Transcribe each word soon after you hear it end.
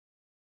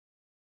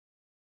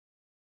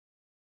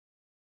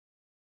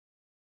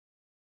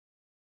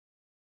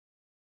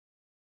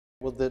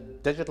Well, the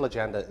digital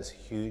agenda is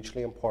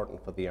hugely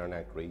important for the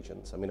Ernact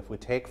regions. I mean, if we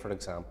take, for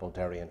example,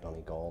 Derry and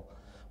Donegal,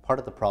 part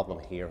of the problem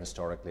here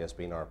historically has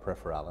been our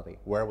peripherality,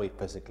 where we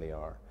physically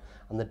are.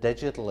 And the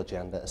digital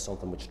agenda is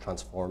something which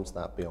transforms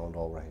that beyond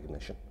all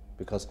recognition,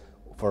 because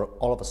for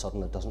all of a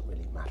sudden it doesn't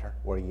really matter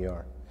where you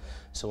are.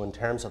 So in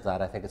terms of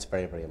that, I think it's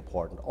very, very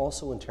important.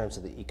 Also in terms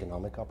of the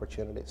economic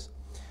opportunities.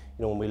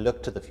 You know, when we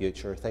look to the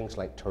future, things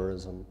like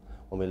tourism,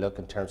 when we look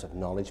in terms of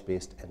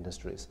knowledge-based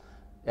industries,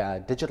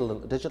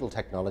 digital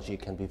technology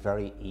can be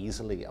very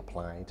easily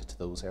applied to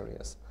those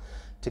areas.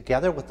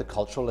 Together with the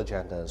cultural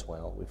agenda as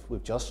well,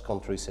 we've just gone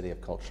through City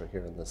of Culture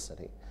here in this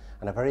city,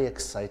 and a very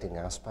exciting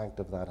aspect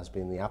of that has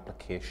been the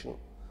application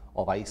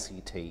of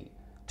ICT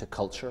to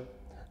culture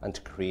and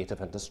to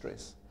creative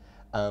industries.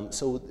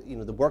 So you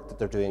know, the work that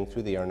they're doing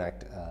through the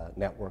Ernact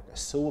network is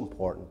so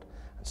important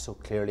and so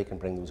clearly can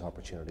bring those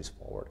opportunities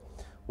forward.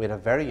 We had a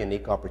very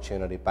unique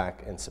opportunity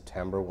back in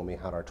September when we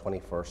had our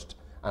 21st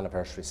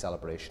anniversary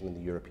celebration in the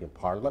European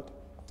Parliament,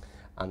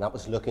 and that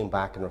was looking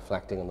back and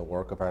reflecting on the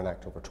work of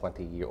Ernact over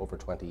 20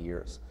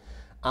 years.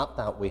 At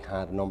that, we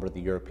had a number of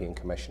the European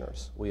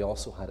commissioners. We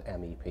also had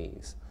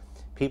MEPs,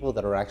 people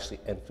that are actually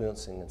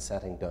influencing and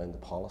setting down the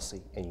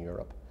policy in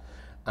Europe.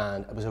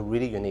 And it was a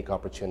really unique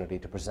opportunity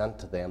to present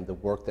to them the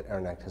work that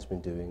Ernact has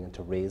been doing and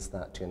to raise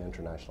that to an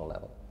international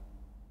level.